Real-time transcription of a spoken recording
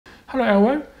Hello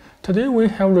everyone, today we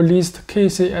have released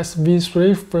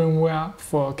KCSv3 firmware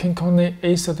for Kinkoni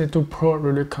A32Pro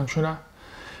relay controller.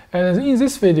 And in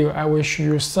this video, I will show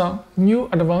you some new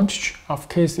advantage of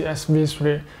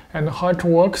KCSv3 and how it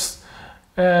works.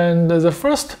 And the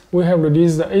first, we have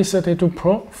released the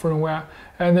A32Pro firmware,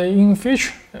 and in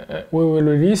future, we will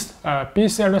release a B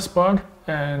series board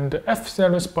and F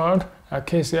series board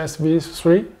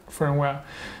KCSv3 firmware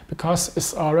because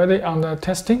it's already under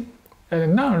testing.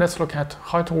 And now let's look at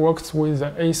how it works with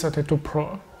the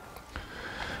A32Pro.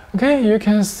 Okay, you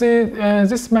can see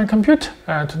this is my computer.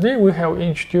 Today we have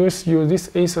introduced you this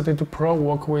A32Pro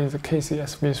work with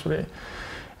KCSv3.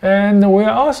 And we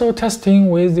are also testing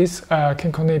with this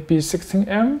Kinkoni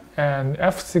B16M and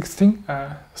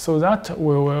F16 so that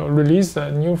we will release the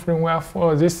new firmware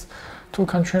for these two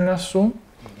controllers soon.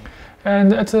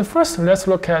 And at the first, let's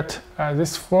look at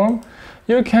this form.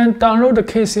 You can download the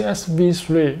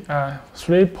KCSv3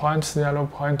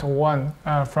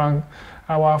 3.0.1 from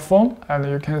our phone, and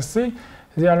you can see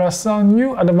there are some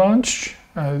new advantages.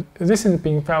 This is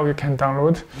bin file you can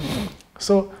download.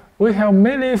 So we have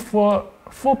mainly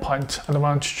 4-point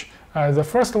advantage. The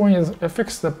first one is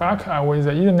fix the bug with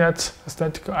the Ethernet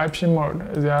static IP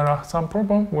mode. There are some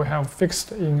problems we have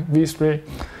fixed in V3.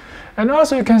 And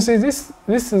also you can see this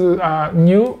is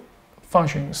new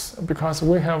functions because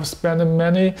we have spent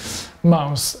many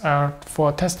months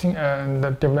for testing and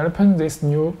developing these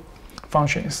new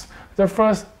functions. The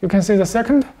first, you can see the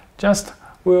second, just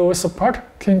we will support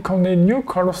Kinkoni new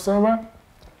cloud server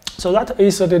so that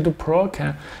A32Pro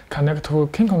can connect to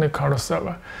Kinkoni cloud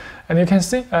server. And you can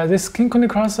see this Kinkoni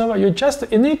cloud server, you just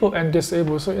enable and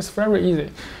disable, so it's very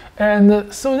easy.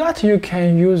 And so that you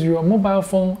can use your mobile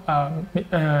phone,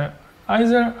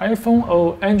 either iPhone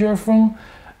or Android phone,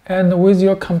 and with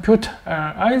your computer,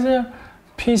 either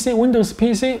PC, Windows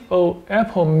PC or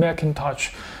Apple Macintosh,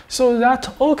 so that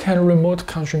all can remote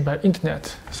control by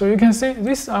internet. So you can see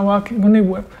this is our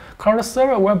Kinkoni cloud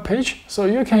server web page. So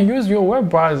you can use your web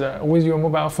browser with your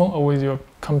mobile phone or with your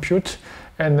computer,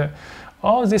 and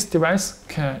all these devices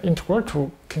can integrate to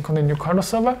Kinkoni new cloud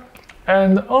server,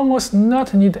 and almost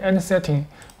not need any setting,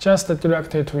 just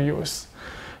directly to use.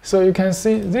 So you can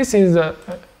see this is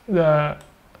the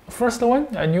first one,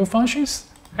 new functions.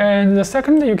 And the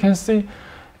second, you can see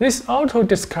this auto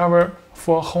discover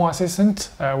for Home Assistant.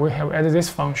 We have added this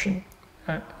function.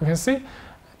 You can see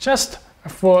just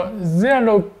for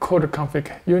zero code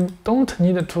config, you don't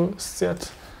need to set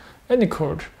any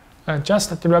code,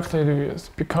 just directly to use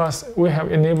because we have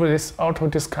enabled this auto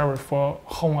discover for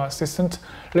Home Assistant.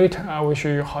 Later, I will show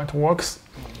you how it works.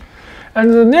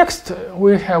 And the next,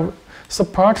 we have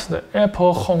support the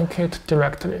Apple HomeKit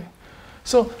directly.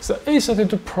 So the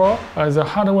A32Pro, the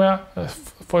hardware,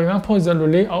 for example, the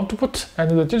relay output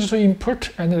and the digital input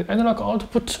and the analog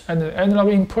output and the analog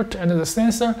input and the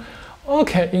sensor all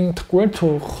can integrate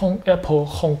to Apple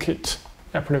HomeKit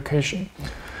application.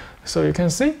 So you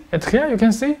can see it here. You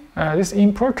can see this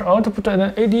input, output, and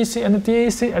ADC and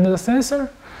DAC and the sensor.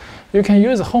 You can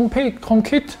use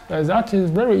HomeKit. That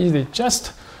is very easy.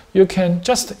 You can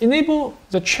just enable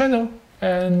the channel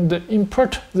and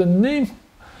import the name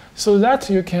so that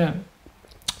you can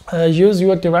use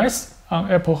your device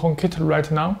on Apple HomeKit right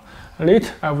now.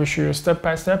 Later, I will show you step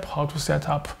by step how to set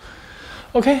up.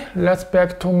 Okay, let's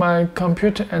back to my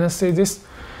computer and see this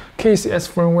KCS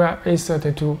firmware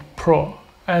A32Pro.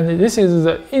 And this is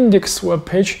the index web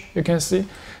page. You can see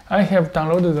I have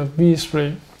downloaded the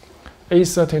V3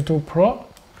 A32Pro.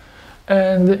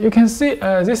 And you can see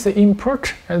this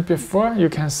import as before. You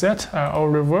can set or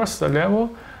reverse the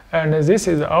level. And this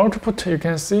is the output. You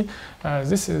can see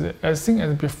this is as same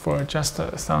as before, just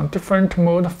some different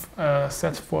mode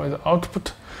set for the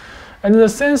output. And the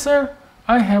sensor,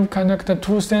 I have connected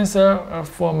two sensors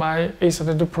for my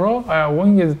A32Pro.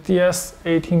 One is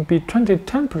DS18B20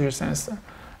 temperature sensor,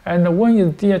 and one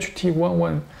is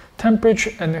DHT11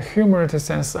 temperature and humidity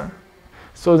sensor.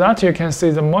 So that you can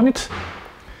see the monitor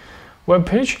web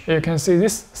page. You can see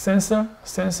this sensor,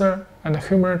 and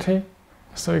humidity.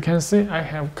 So you can see I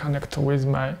have connected with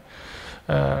my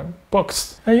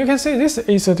box. And you can see this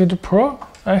A32Pro.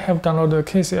 I have downloaded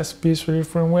KCSv3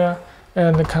 firmware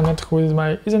and connect with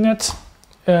my Ethernet.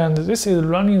 And this is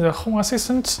running the Home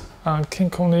Assistant on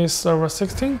Kinkoni Server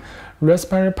 16,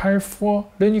 Raspberry Pi 4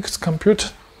 Linux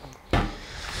computer.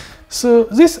 So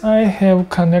this I have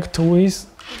connected with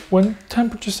one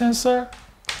temperature sensor,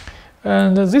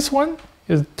 and this one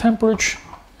is temperature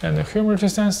and humidity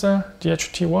sensor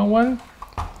DHT11.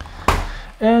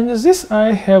 And this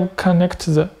I have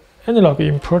connected the analog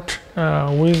input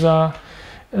with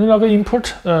analog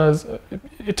input.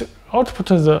 It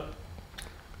outputs the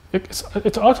it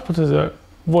outputs the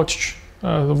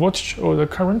voltage or the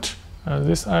current.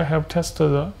 This I have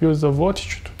tested, use the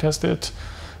voltage to test it.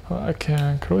 I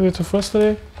can close it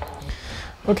firstly.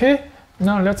 Okay,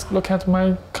 now let's look at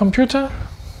my computer.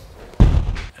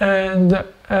 And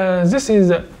this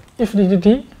is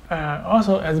ESP32.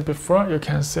 Also, as before, you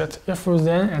can set if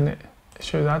then and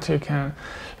show that you can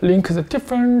link the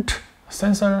different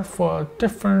sensor for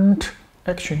different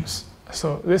actions.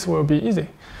 So this will be easy.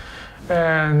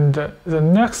 And the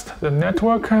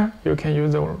network, you can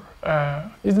use the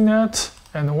Ethernet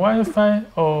and Wi-Fi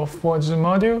or 4G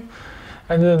module.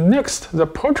 And the next, the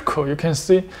protocol, you can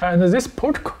see, and this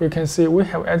protocol, you can see we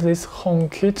have added this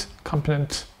HomeKit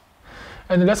component.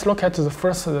 And let's look at the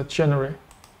first, the January.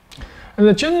 And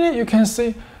the January, you can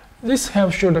see this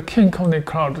have shown the King Kong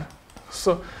Cloud.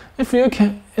 So if you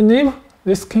can enable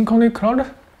this King Kong Cloud,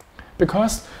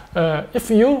 because if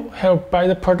you have buy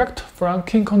the product from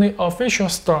King Kong official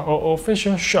store or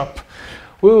official shop,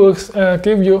 we will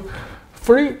give you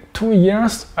free 2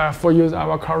 years for use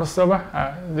our cloud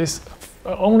server. This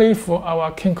only for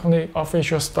our King Kong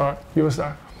official store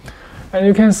user. And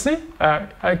you can see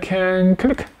I can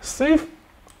click save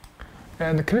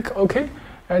and click OK,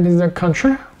 and the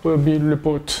controller will be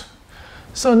reboot.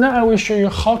 So now I will show you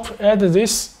how to add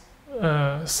this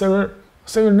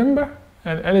serial number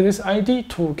and add this ID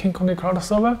to King Kong Cloud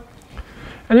Server.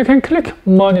 And you can click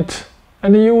Monitor,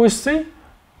 and you will see,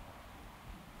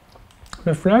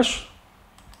 refresh,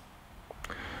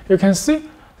 you can see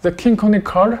the King Kong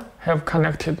Cloud have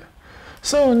connected.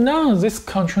 So now this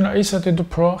controller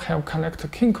A32Pro have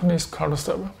connected King Kong's Cloud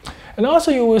Server. And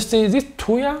also you will see this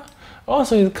Tuya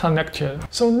also is connected.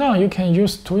 So now you can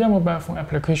use Tuya mobile phone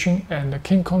application and the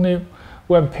King Kong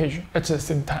web page at the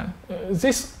same time.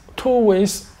 These two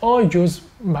ways all used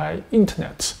by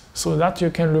internet, so that you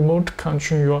can remote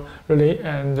control your relay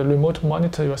and remote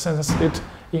monitor your sensor state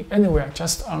in anywhere,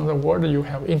 just on the world you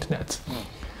have internet.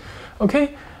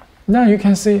 Okay, now you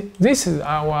can see this is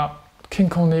our King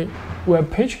Kong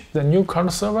web page, the new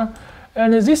cloud server,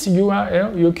 and this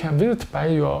URL you can visit by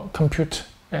your computer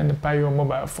and by your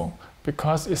mobile phone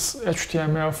because it's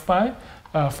HTML5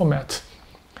 format.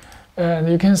 And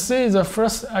you can see the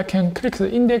first, I can click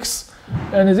the index,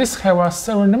 and this have a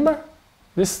serial number.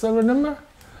 This serial number,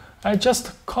 I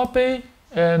just copy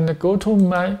and go to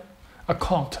my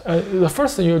account. The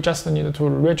first you just need to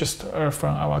register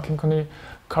from our King Kong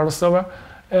cloud server,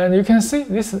 and you can see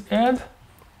this is add.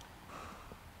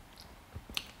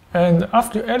 And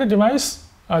after you add a device,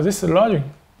 this is login.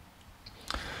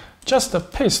 Just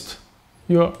paste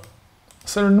your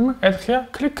serial number, add here,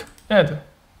 click add.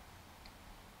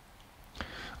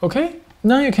 Okay,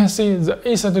 now you can see the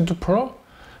A32Pro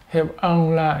have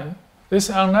online.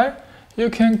 This online, you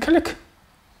can click,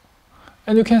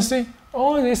 and you can see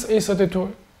all this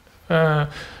A32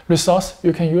 resource.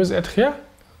 You can use it here,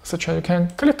 such as you can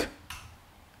click.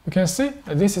 You can see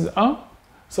this is on,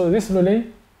 so this relay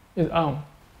is on.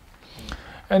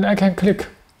 And I can click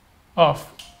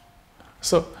off.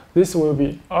 So this will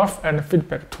be off and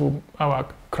feedback to our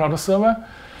cloud server.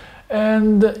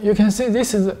 And you can see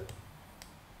this is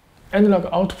analog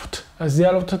output,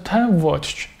 0 to 10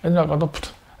 voltage analog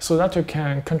output, so that you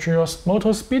can control your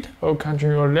motor speed or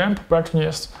control your lamp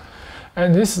brightness.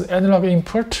 And this is analog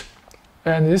input.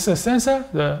 And this is a sensor,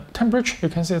 the temperature, you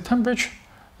can see the temperature,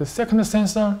 the second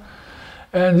sensor.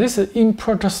 And this is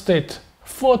input state,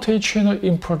 40 channel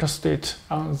input state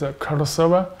on the cloud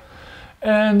server.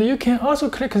 And you can also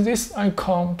click this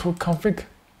icon to configure.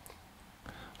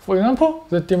 For example,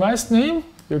 the device name,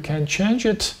 you can change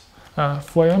it.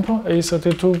 For example,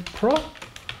 A32Pro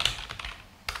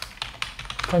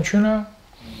controller.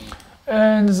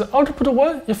 And the output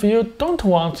one, if you don't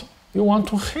want, you want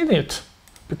to hide it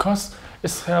because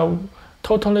it's have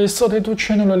totally 32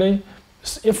 channel relay.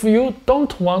 If you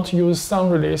don't want to use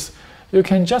sound relays, you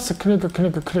can just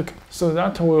click, so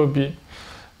that will be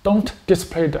don't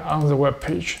display it on the web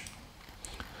page.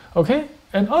 Okay,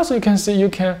 and also you can see you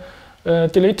can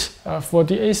delete for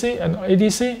DAC and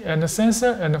ADC and the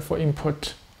sensor and for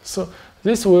input. So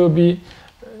this will be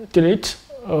delete,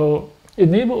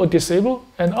 enable or disable,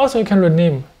 and also you can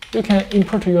rename. You can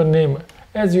input your name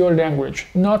as your language,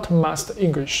 not master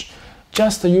English,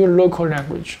 just your local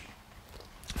language.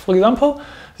 For example,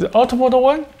 the output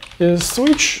one is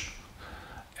switch.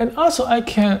 And also I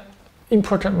can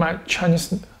import my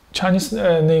Chinese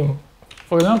name.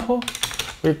 For example,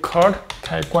 we called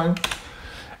Taiguan.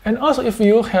 And also if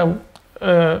you have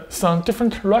some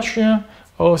different Russian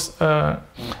or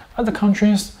other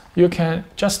countries, you can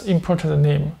just import the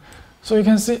name. So you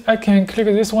can see I can click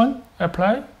this one,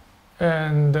 apply,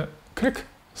 and click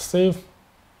save.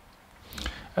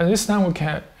 and this time we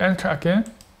can enter again.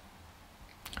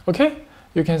 Okay,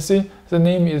 you can see the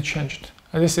name is changed.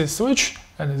 And this is switch,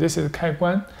 and this is开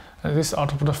关, and this is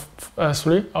output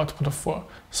 3, output 4.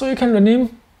 So you can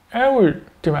rename every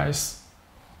device.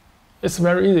 It's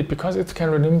very easy because it can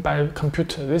rename by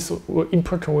computer. This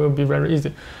input will be very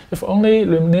easy. If only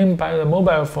rename by the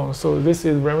mobile phone, so this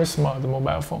is very small, the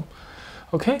mobile phone.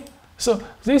 Okay, so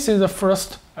this is the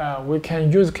first, we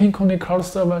can use Kingconey Cloud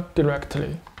Server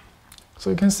directly. So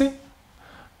you can see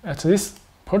at this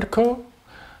protocol,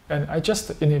 and I just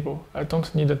enable. I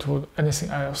don't need to do anything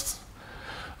else.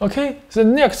 Okay, the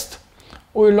next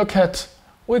we look at,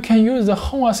 we can use the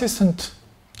Home Assistant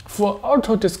for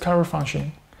auto discovery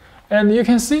function. And you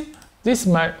can see this is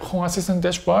my Home Assistant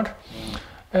dashboard,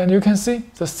 and you can see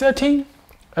the setting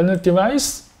and the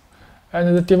device,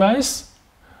 and the device.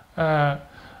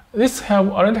 This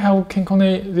already have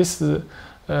Kingconey, this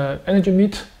energy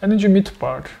meter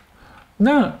board.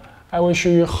 Now I will show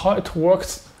you how it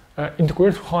works.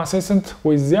 Integrate Home Assistant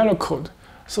with Zero code.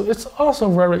 So it's also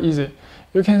very easy.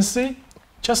 You can see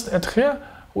just at here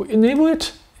we enable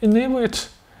it, and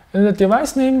the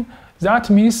device name, that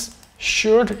means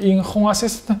shared in Home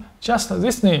Assistant, just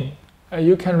this name.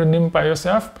 You can rename by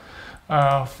yourself.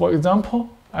 For example,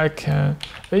 I can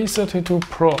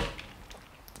A32Pro.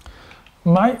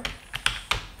 My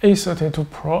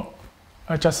A32Pro,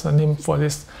 just the name for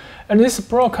this. And this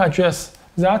block address,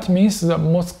 that means the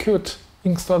mosquito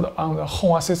installed on the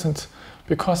Home Assistant,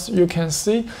 because you can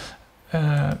see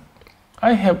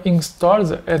I have installed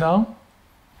the add-on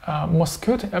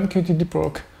mosquito MQTT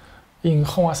block in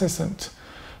Home Assistant.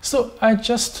 So I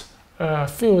just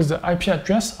fill the IP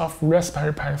address of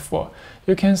Raspberry Pi 4.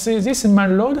 You can see this is my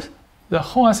load, the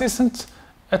Home Assistant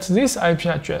at this IP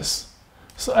address.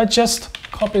 So I just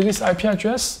copy this IP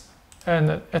address,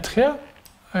 and at here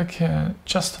I can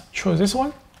just choose this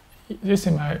one. This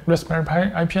is my Raspberry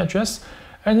Pi IP address,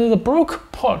 and the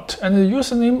block port and the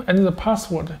username and the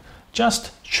password.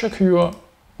 Just check your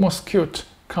mosquito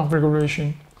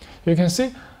configuration. You can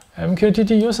see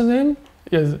MQTT username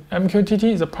is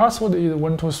MQTT, the password is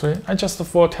 123. I just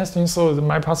for testing, so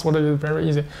my password is very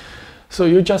easy. So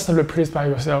you just replace by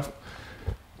yourself.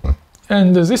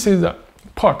 And this is the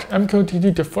port,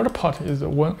 MQTT default port is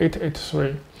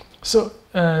 1883. So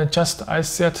just I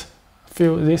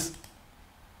fill this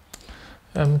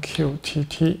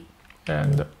MQTT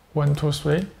and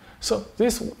 123. So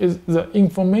this is the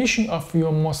information of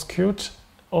your mosquito,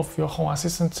 of your Home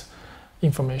Assistant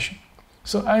information.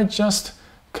 So I just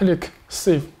click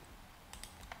save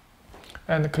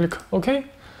and click OK.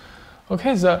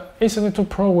 Okay, the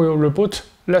A32Pro will reboot.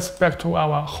 Let's back to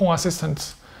our Home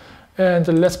Assistant, and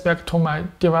let's back to my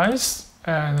device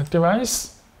and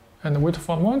wait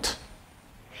for a moment.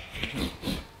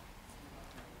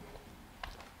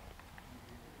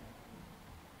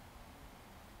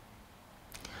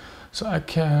 So I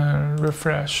can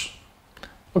refresh.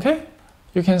 Okay,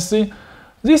 you can see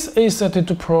this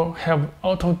A32Pro have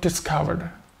auto discovered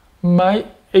my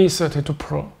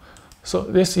A32Pro. So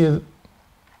this is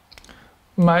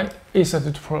my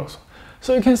A32Pro.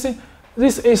 So you can see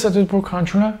this A32Pro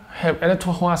controller have added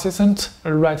to Home Assistant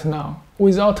right now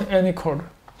without any code.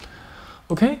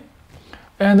 Okay,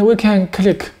 and we can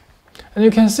click, and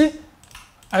you can see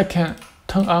I can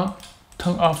turn on,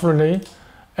 turn off relay,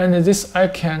 and this I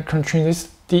can control this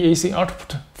DAC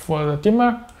output for the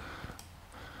dimmer.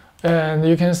 And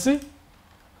you can see,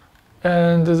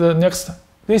 and the next,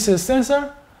 this is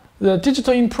sensor, the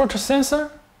digital input sensor,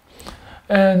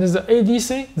 and the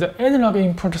ADC, the analog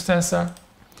input sensor.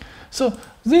 So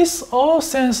these all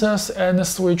sensors and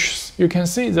switches, you can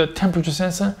see the temperature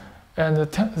sensor and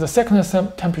the second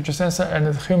temperature sensor and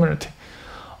the humidity,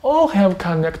 all have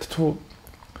connected to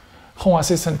Home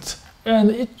Assistant.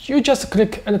 And you just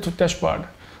click Add to Dashboard,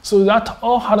 so that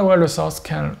all hardware resources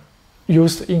can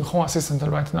used in Home Assistant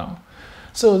right now.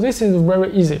 So this is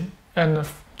very easy, and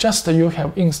just you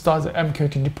have installed the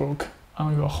MQTT block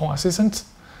on your Home Assistant.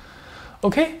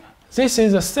 Okay, this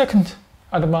is the second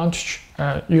advantage,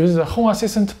 use the Home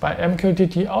Assistant by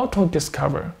MQTT Auto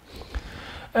Discover.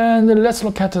 And let's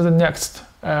look at the next.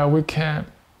 We can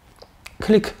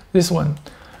click this one,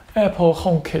 Apple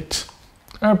HomeKit.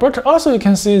 But also you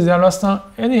can see there are some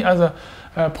any other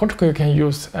protocol you can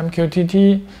use,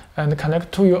 MQTT, and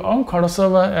connect to your own cloud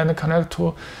server, and connect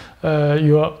to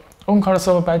your own cloud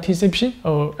server by TCP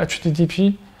or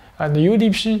HTTP and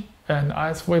UDP and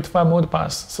ESP32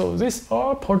 Modbus. So this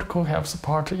all protocol have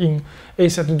support in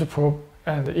A32Pro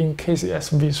and in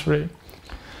KCSv3.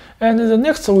 And the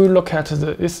next we look at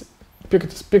this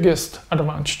biggest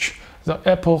advantage, the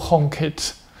Apple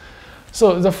HomeKit.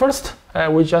 So the first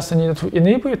we just need to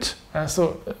enable it.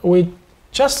 So we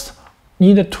just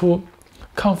need to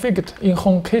configure in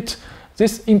HomeKit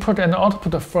this input and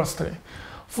output firstly.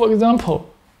 For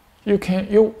example,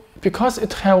 because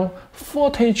it have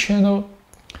 40 channel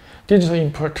digital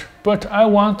input, but I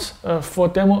want for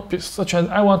demo, such as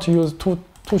I want to use two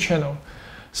channel.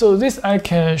 So this I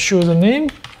can choose the name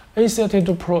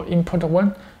A32Pro input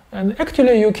 1, and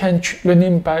actually you can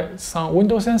rename by some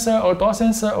window sensor or door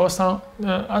sensor or some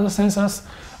other sensors.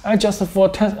 I just for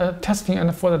testing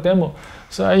and for the demo.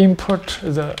 So I import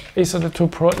the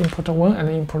A32Pro input 1 and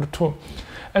input 2,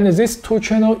 and this two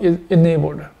channel is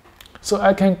enabled. So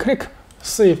I can click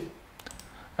save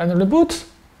and reboot,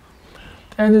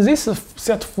 and this is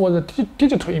set for the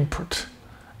digital input.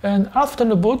 And after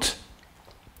reboot,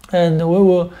 and we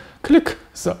will click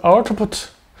the output,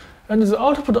 and the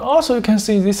output also you can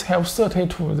see this have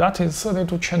 32, that is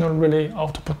 32 channel relay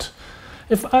output.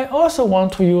 If I also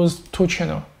want to use two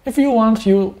channel, if you want to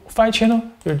use 5 channel,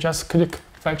 you just click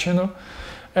 5 channel,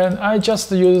 and I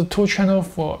just use 2 channel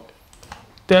for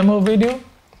demo video.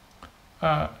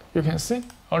 You can see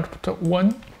output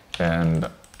 1 and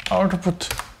output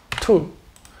 2.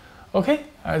 Okay,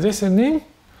 this is name,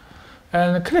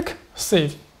 and click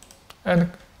save and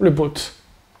reboot.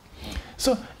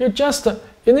 So you just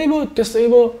enable,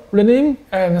 disable, rename,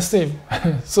 and save.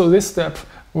 So this step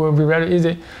will be very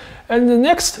easy. And the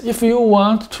next, if you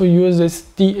want to use this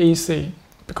DAC,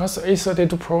 because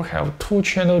A32Pro have 2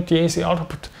 channel DAC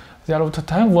output, 0 to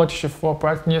 10 voltage for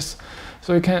brightness,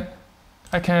 so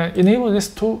I can enable this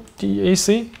two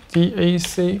DAC,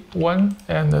 DAC1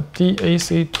 and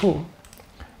DAC2,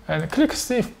 and click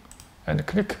save and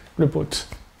click reboot.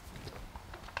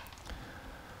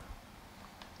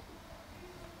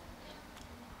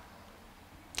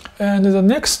 And the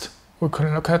next, we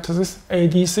can look at this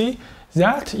ADC.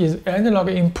 That is analog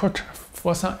input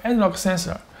for some analog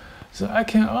sensor. So I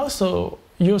can also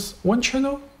use 1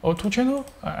 channel or 2 channel.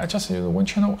 I just use 1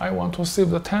 channel. I want to save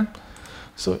the 10.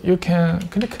 So you can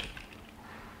click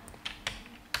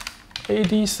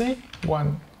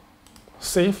ADC1,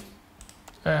 save,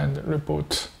 and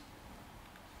reboot.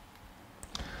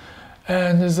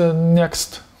 And the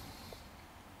next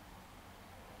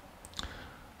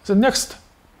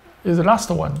is the last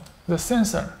one, the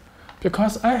sensor.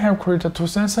 Because I have created 2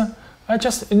 sensors, I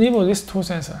just enable these 2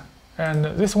 sensors. And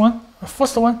this one,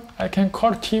 first one, I can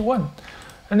call T1.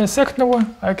 And the second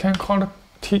one, I can call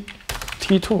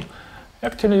T2.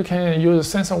 Actually, you can use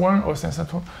sensor 1 or sensor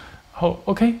 2. Oh,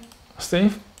 okay,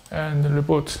 save and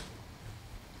reboot.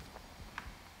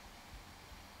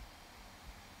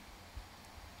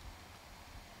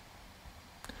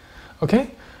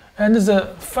 Okay, and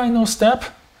the final step,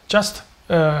 just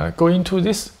go into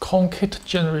this HomeKit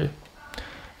generate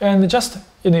and just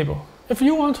enable. If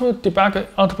you want to debug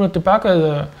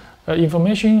the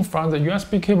information from the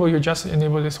USB cable, you just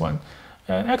enable this one.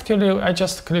 And actually, I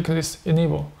just click this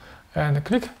enable and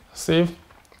click save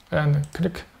and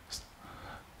click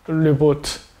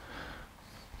reboot.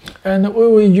 And we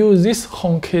will use this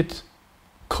HomeKit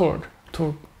code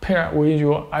to pair with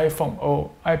your iPhone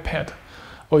or iPad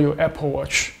or your Apple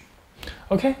Watch.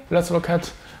 Okay, let's look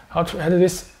at how to add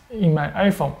this in my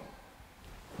iPhone.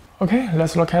 Okay,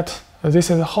 let's look at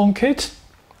this is HomeKit,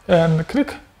 and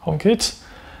click HomeKit,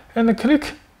 and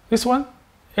click this one,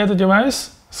 add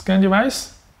device, scan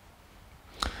device,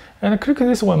 and click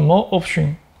this one, more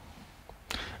option.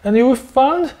 And you will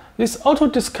find this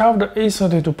auto-discovered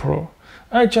A32Pro.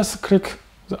 I just click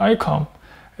the icon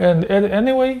and add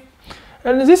anyway.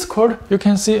 And this code, you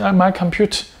can see on my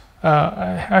computer,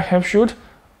 I have shoot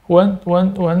 1,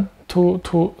 1, 1, 2,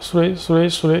 2, 3, 3,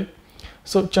 3.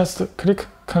 So just click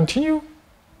continue.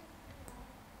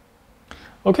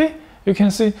 Okay, you can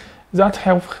see that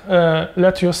have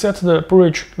let you set the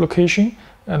bridge location,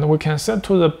 and we can set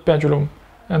to the bedroom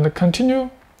and continue.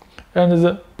 And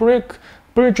the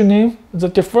bridge name, the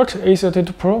default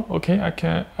A32Pro.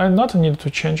 Okay, I not need to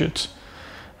change it.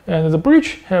 And the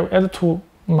bridge have added to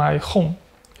my home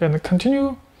and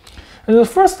continue. And the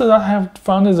first that I have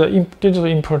found is the digital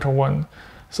input 1.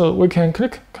 So we can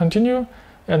click continue,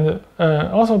 and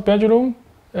also bedroom,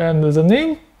 and the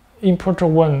name input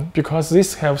 1, because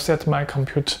this have set my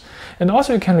computer. And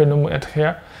also you can remove it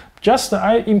here. Just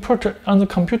I import on the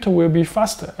computer will be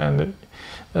faster and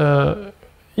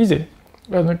easy.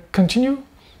 And continue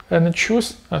and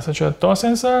choose such a door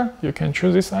sensor. You can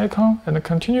choose this icon and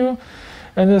continue.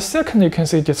 And the second you can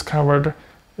see discovered.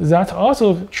 That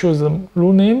also choose the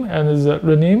rule name and the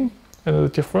rename, and the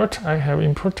default I have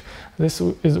input. This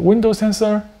is window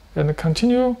sensor and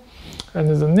continue. And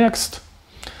the next,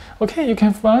 okay, you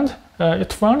can find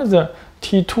it found the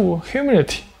T2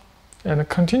 humidity. and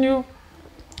continue,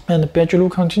 and bedroom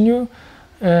continue,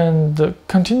 and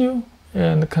continue,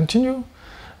 and continue,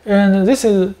 and this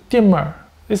is dimmer.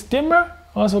 This dimmer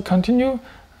also continue,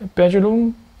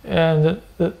 bedroom, and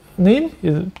the name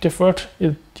is default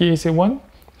is DAC1,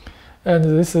 and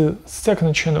this is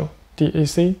second channel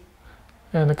DAC,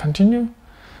 and continue.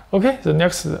 Okay, the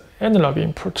next is analog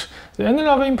input. The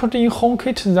analog input in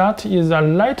HomeKit, that is a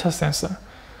light sensor.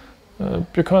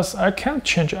 Because I can't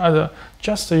change other,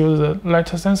 just use the light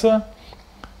sensor,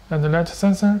 and the light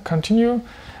sensor continue,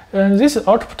 and this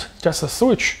output just a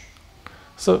switch.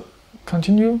 So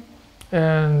continue,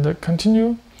 and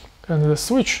the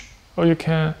switch, or you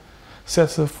can set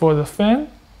for the fan,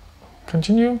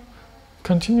 continue,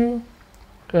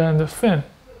 and the fan.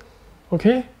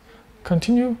 Okay,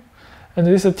 continue, and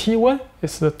this is T1,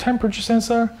 it's the temperature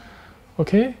sensor.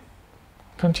 Okay,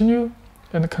 continue,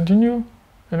 and continue,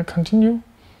 and continue,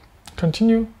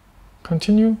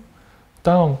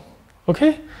 down.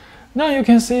 Okay, now you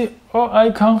can see all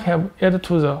icons have added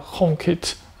to the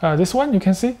HomeKit. This one you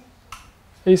can see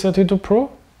A32Pro,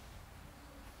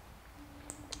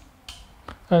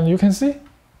 and you can see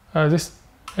this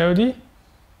LED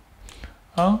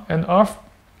on and off,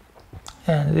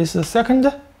 and this is second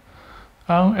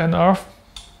on and off.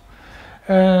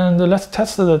 And let's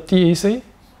test the DAC.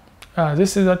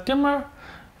 This is a dimmer.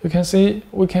 You can see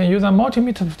we can use a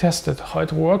multimeter to test it, how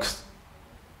it works.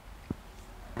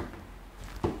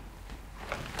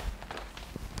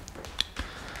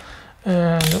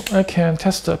 And I can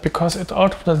test it because it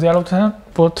output 0 to 10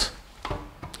 volt.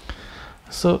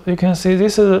 So you can see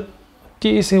this is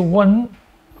DAC1.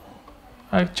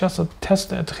 I just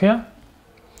test it here.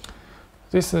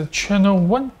 This is channel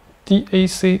 1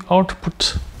 DAC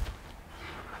output.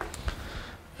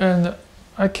 And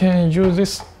I can use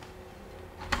this.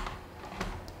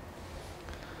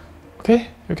 Okay,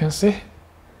 you can see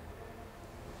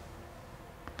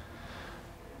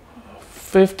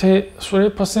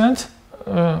 53%,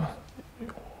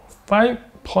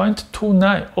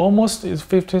 5.29, almost is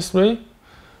 53.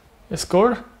 It's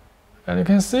good, and you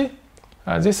can see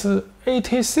this is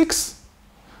 86,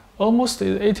 almost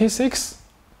is 86,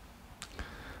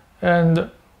 and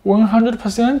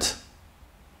 100%.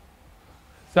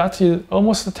 That is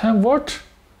almost 10 volt.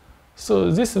 So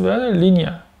this is very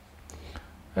linear.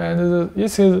 And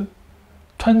this is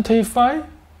 25,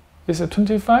 this is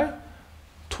 25,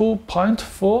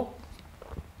 2.4.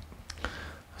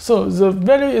 So the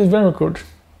value is very good.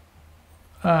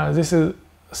 This is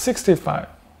 65,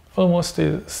 almost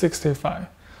is 65.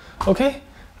 Okay,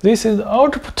 this is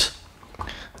output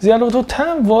 0 to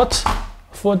 10 volt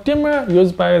for dimmer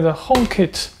used by the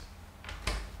HomeKit.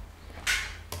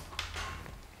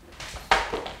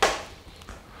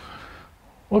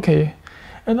 Okay.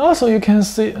 And also you can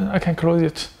see, I can close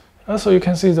it. Also you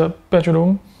can see the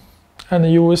bedroom,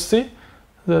 and you will see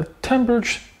the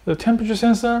temperature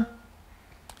sensor.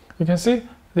 You can see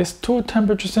these two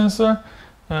temperature sensor,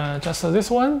 just this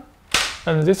one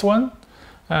and this one,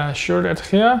 showed it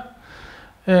here.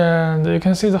 And you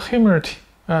can see the humidity.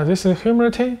 This is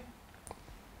humidity.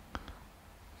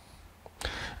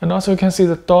 And also you can see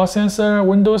the door sensor,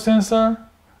 window sensor,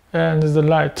 and the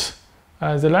light.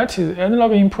 The light is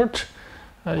analog input.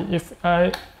 If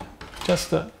I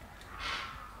just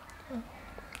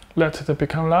let it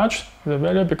become large, the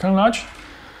value become large,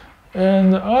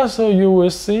 and also you will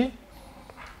see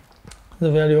the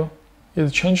value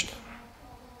is changed.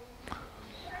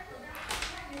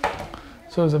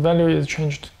 So the value is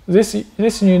changed. This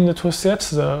you need to set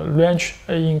the range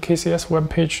in KCS web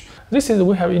page. This is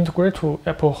we have integrated to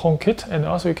Apple HomeKit, and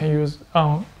also you can use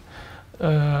on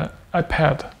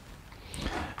iPad.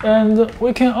 And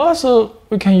we can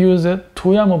use the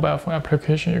Tuya mobile phone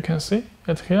application. You can see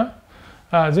it here.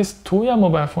 This Tuya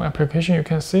mobile phone application, you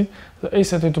can see the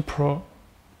A32Pro,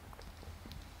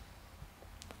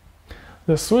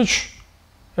 the switch,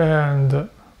 and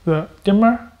the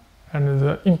dimmer, and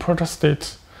the input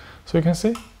state. So you can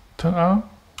see turn on,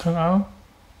 turn on,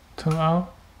 turn on,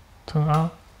 turn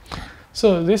on.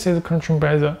 So this is controlled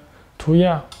by the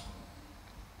Tuya.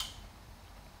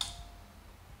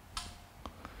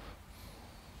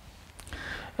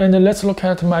 And let's look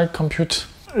at my computer.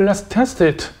 Let's test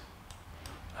it.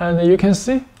 And you can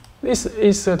see this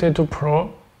is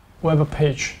A32Pro web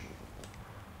page.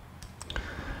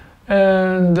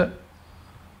 And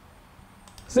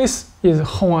this is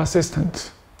Home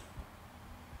Assistant.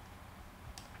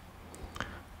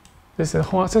 This is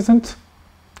Home Assistant,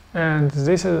 and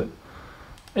this is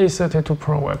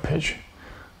A32Pro web page.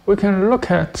 We can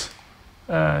look at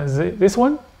this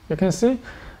one. You can see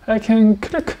I can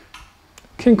click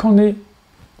on the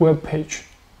web page.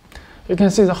 you can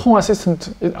see the Home Assistant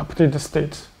is updated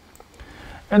state.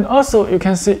 And also you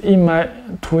can see in my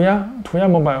Tuya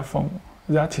mobile phone,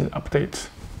 that is update.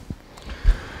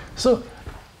 So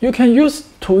you can use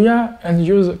Tuya and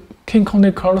use King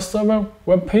County Cloud Server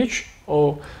web page,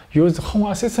 or use Home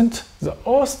Assistant. The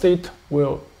all state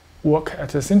will work at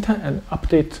the same time and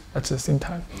update at the same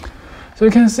time. So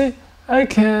you can see I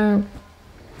can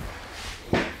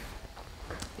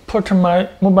put my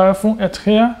mobile phone at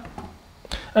here.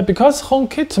 Because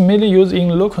HomeKit mainly used in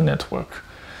local network,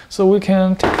 so we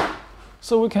can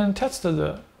test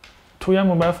the Tuya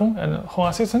mobile phone and Home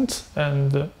Assistant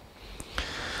and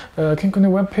King County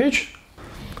web page.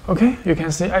 Okay, you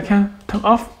can see I can turn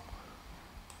off.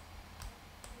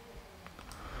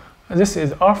 This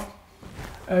is off,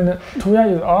 and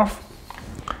Tuya is off,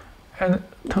 and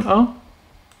turn on.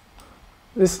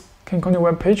 This King County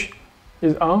web page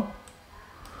is on,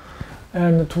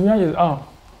 and Tuya is on.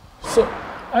 So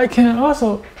I can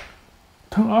also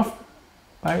turn off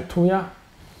by Tuya,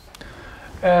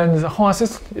 and the Home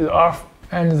Assistant is off,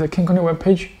 and the King County web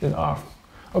page is off.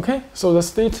 Okay, so the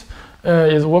state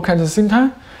is work at the same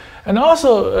time, and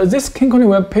also this King County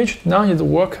web page now is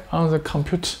work on the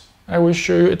computer. I will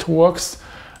show you it works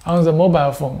on the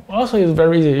mobile phone. Also, it's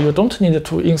very easy. You don't need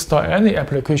to install any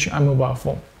application on mobile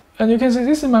phone. And you can see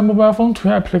this is my mobile phone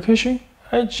Tuya application.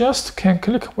 I just can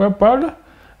click web browser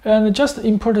and just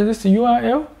import this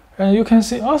URL. And you can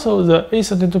see also the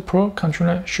A32Pro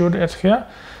controller showed at here.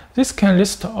 This can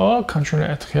list all controller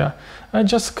at here. I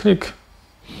just click,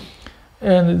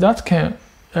 and that can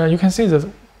you can see the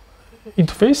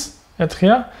interface at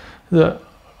here, the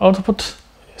output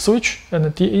switch and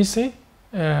the DAC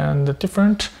and the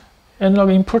different analog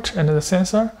input and the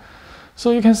sensor.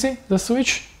 So you can see the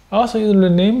switch also is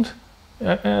renamed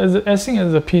as the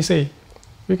PC.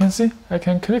 You can see I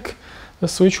can click the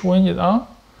switch when it's on,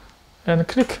 and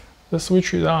click the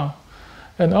switch is on.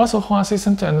 And also Home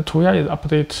Assistant and Tuya is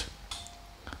update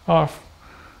off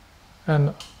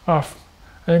and off.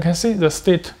 And you can see the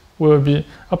state will be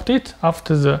update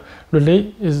after the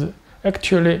relay is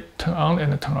actually turn on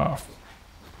and turn off.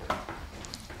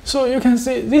 So you can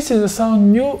see this is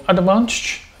some new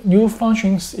advantage, new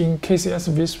functions in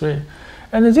KCSv3.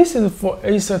 And this is for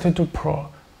A32Pro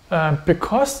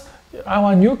because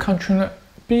our new controller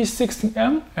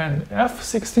B16M and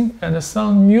F16 and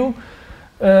some new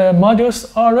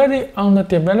modules already on the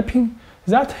developing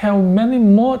that have many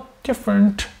more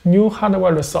different new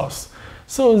hardware resources.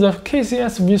 So the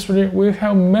KCSv3 will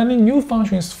have many new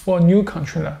functions for new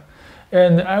controller,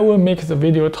 and I will make the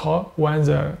video talk when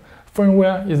the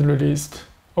firmware is released.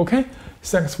 Okay,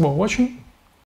 thanks for watching.